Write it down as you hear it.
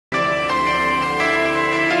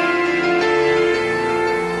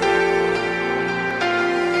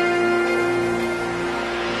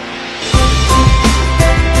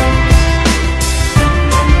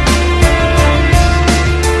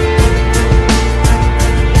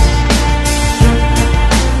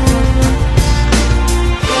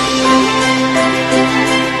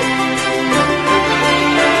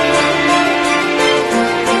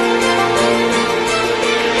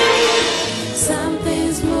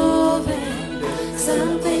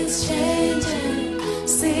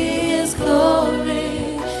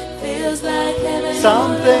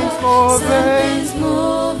Something's Something's moving.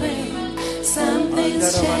 moving.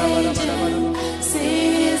 Something's changing.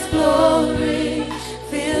 See His glory.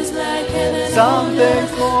 Feels like heaven. Something's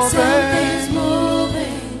Something's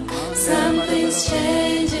moving. moving. Something's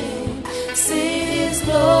changing. See His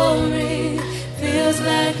glory. Feels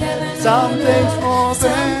like heaven. Something's moving.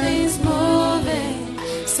 Something's moving.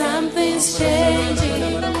 Something's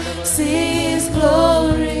changing. See His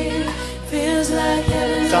glory. Feels like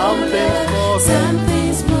heaven. Something's moving.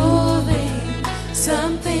 Something's moving.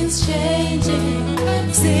 Something's changing.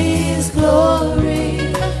 See His glory.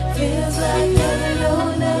 Feels like heaven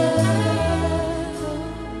on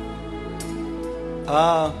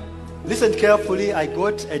earth. Listen carefully. I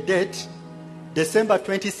got a date, December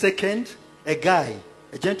 22nd. A guy,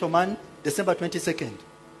 a gentleman, December 22nd.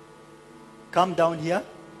 Come down here.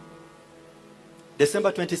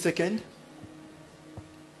 December 22nd.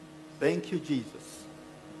 Thank you, Jesus.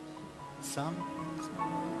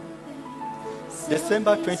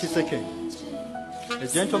 December 22nd. A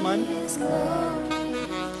gentleman.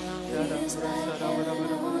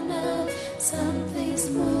 Something's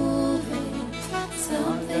moving.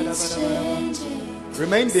 Something's changing.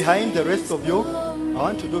 Remain behind, the rest of you. I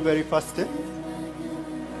want to do very fast.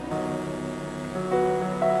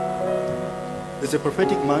 There's a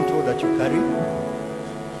prophetic mantle that you carry.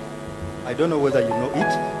 I don't know whether you know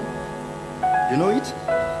it. You know it?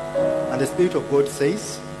 And the Spirit of God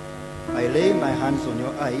says, I lay my hands on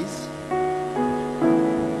your eyes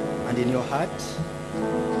and in your heart.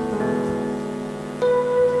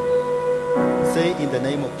 Say in the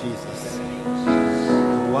name of Jesus,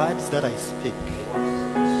 the words that I speak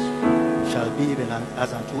shall be even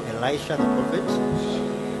as unto Elisha the prophet,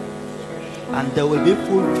 and they will be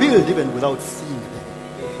fulfilled even without seeing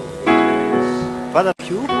them. Father,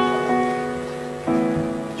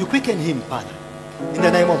 you quicken him, Father, in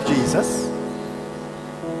the name of Jesus.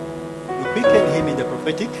 You quicken him in the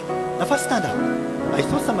prophetic. Now first stand up. I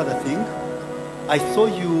saw some other thing. I saw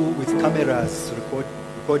you with cameras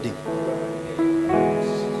recording.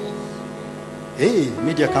 Hey,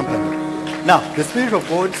 media company. Now, the Spirit of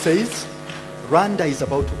God says, Rwanda is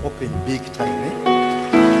about to open big time.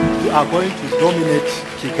 You are going to dominate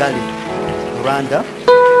Kigali, Rwanda.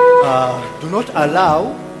 Do not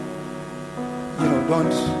allow,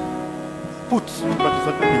 don't put, what is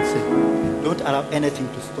what we've been saying. Don't allow anything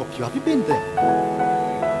to stop you. Have you been there?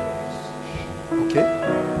 Okay?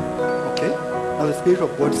 Okay? Now the Spirit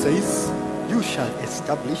of God says, you shall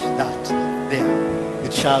establish that there.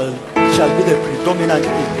 It shall be the predominant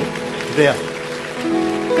people there.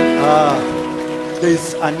 There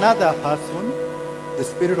is another person, the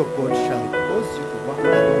Spirit of God shall cause you to work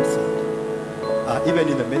alongside, even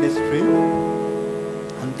in the ministry.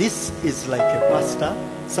 And this is like a pastor,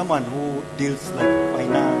 someone who deals like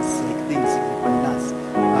finance, like things in finance.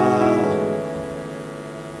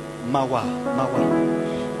 Mawa.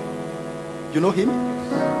 You know him?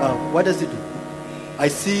 What does he do? I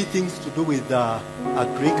see things to do with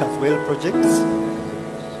Greek as well projects.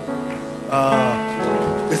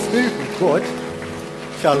 The Spirit of God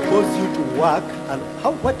shall cause you to work. And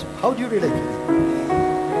how do you relate with it?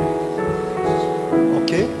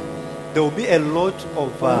 Okay? There will be a lot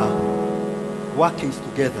of workings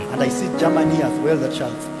together. And I see Germany as well that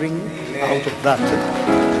shall spring out of that.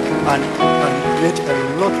 And create a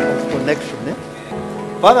lot of connection.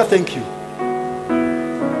 Father, thank you.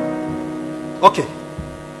 Okay.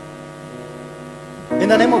 In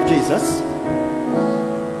the name of Jesus.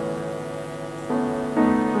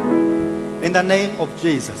 In the name of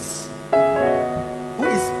Jesus. Who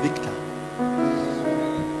is Victor?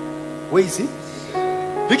 Where is he?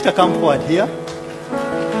 Victor, come forward here.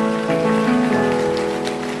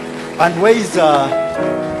 And where is,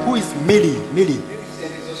 who is Millie? Millie,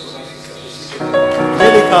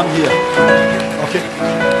 come here. Okay.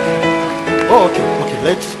 Oh, okay.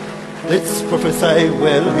 Let's prophesy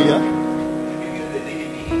well here.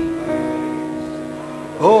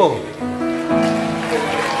 Oh.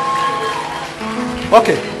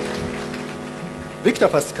 Okay. Victor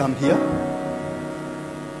first come here.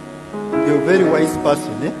 You're a very wise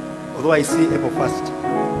person, although I see April first.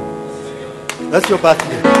 That's your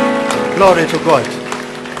birthday. Glory to God.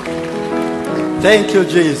 Thank you,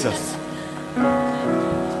 Jesus.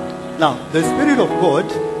 Now, the Spirit of God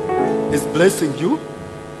is blessing you.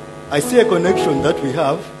 I see a connection that we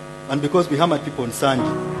have, and because we hammer people on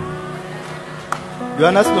Sunday. You are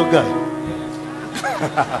a national guy.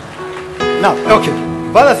 Now, okay.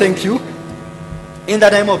 Father, thank you. In the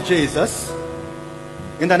name of Jesus,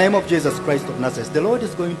 in the name of Jesus Christ of Nazareth, the Lord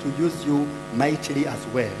is going to use you mightily as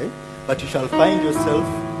well, but you shall find yourself,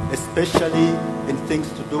 especially in things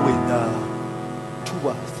to do with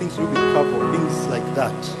things to do with travel, things like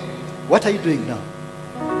that. What are you doing now?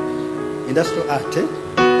 Industrial art, eh?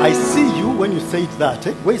 I see you when you said that,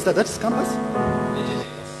 eh? Where is that? That's campus?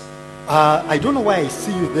 I don't know why I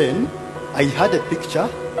see you then. I had a picture,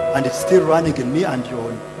 and it's still running in me, and you're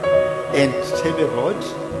on Entebbe Road,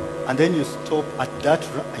 and then you stop at that.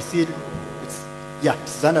 I see it.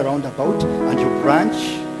 It's done a roundabout, and you branch,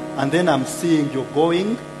 and then I'm seeing you're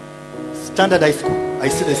going Standard High School. I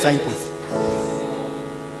see the signpost.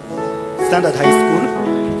 Standard High School.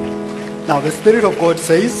 Now the Spirit of God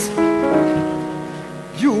says,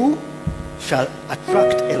 you shall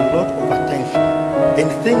attract a lot of attention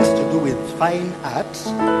and things to do with fine art,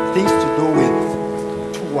 things to do with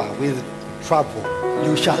tour, with travel.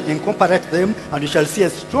 You shall incorporate them, and you shall see a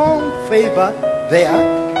strong favor there,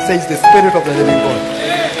 says the Spirit of the living God.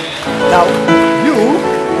 Now,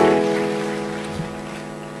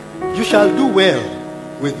 you shall do well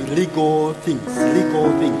with legal things.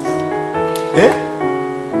 Eh?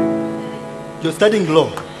 You're studying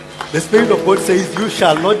law. The Spirit of God says you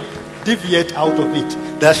shall not deviate out of it.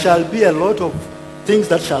 There shall be a lot of things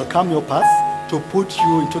that shall come your path to put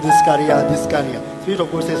you into this career. Spirit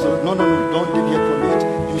of God says, no, don't deviate from it.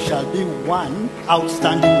 You shall be one,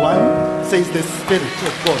 outstanding one, says the Spirit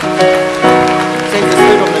of God. Says the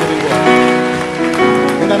Spirit of the living God.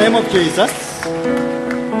 In the name of Jesus,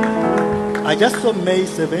 I just saw May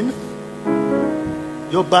 7th,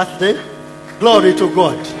 your birthday. Glory to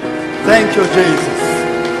God. Thank you, Jesus.